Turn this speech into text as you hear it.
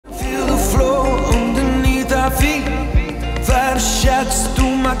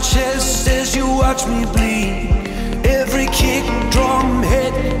chest as you watch me bleed. Every kick, drum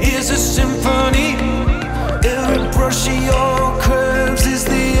hit is a symphony. Every brush of your curves is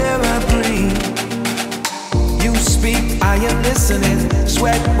the air I breathe. You speak, I am listening.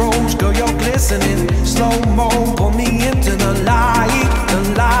 Sweat rolls, girl, you're glistening. Slow-mo, pull me into the light,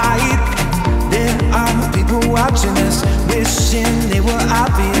 the light. There are people watching us, wishing they were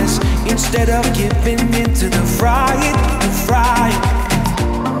obvious, instead of giving into the fright, the fright.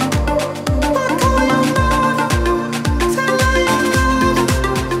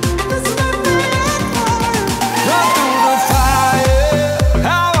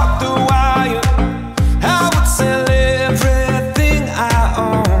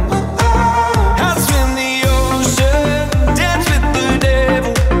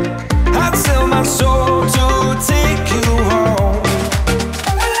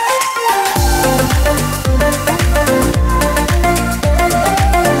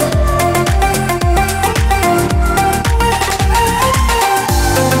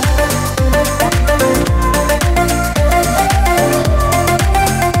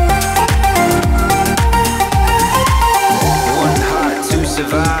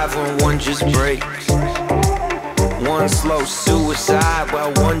 Survive when one just breaks. One slow suicide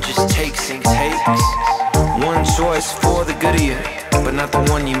while one just takes and takes. One choice for the good of you, but not the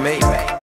one you make.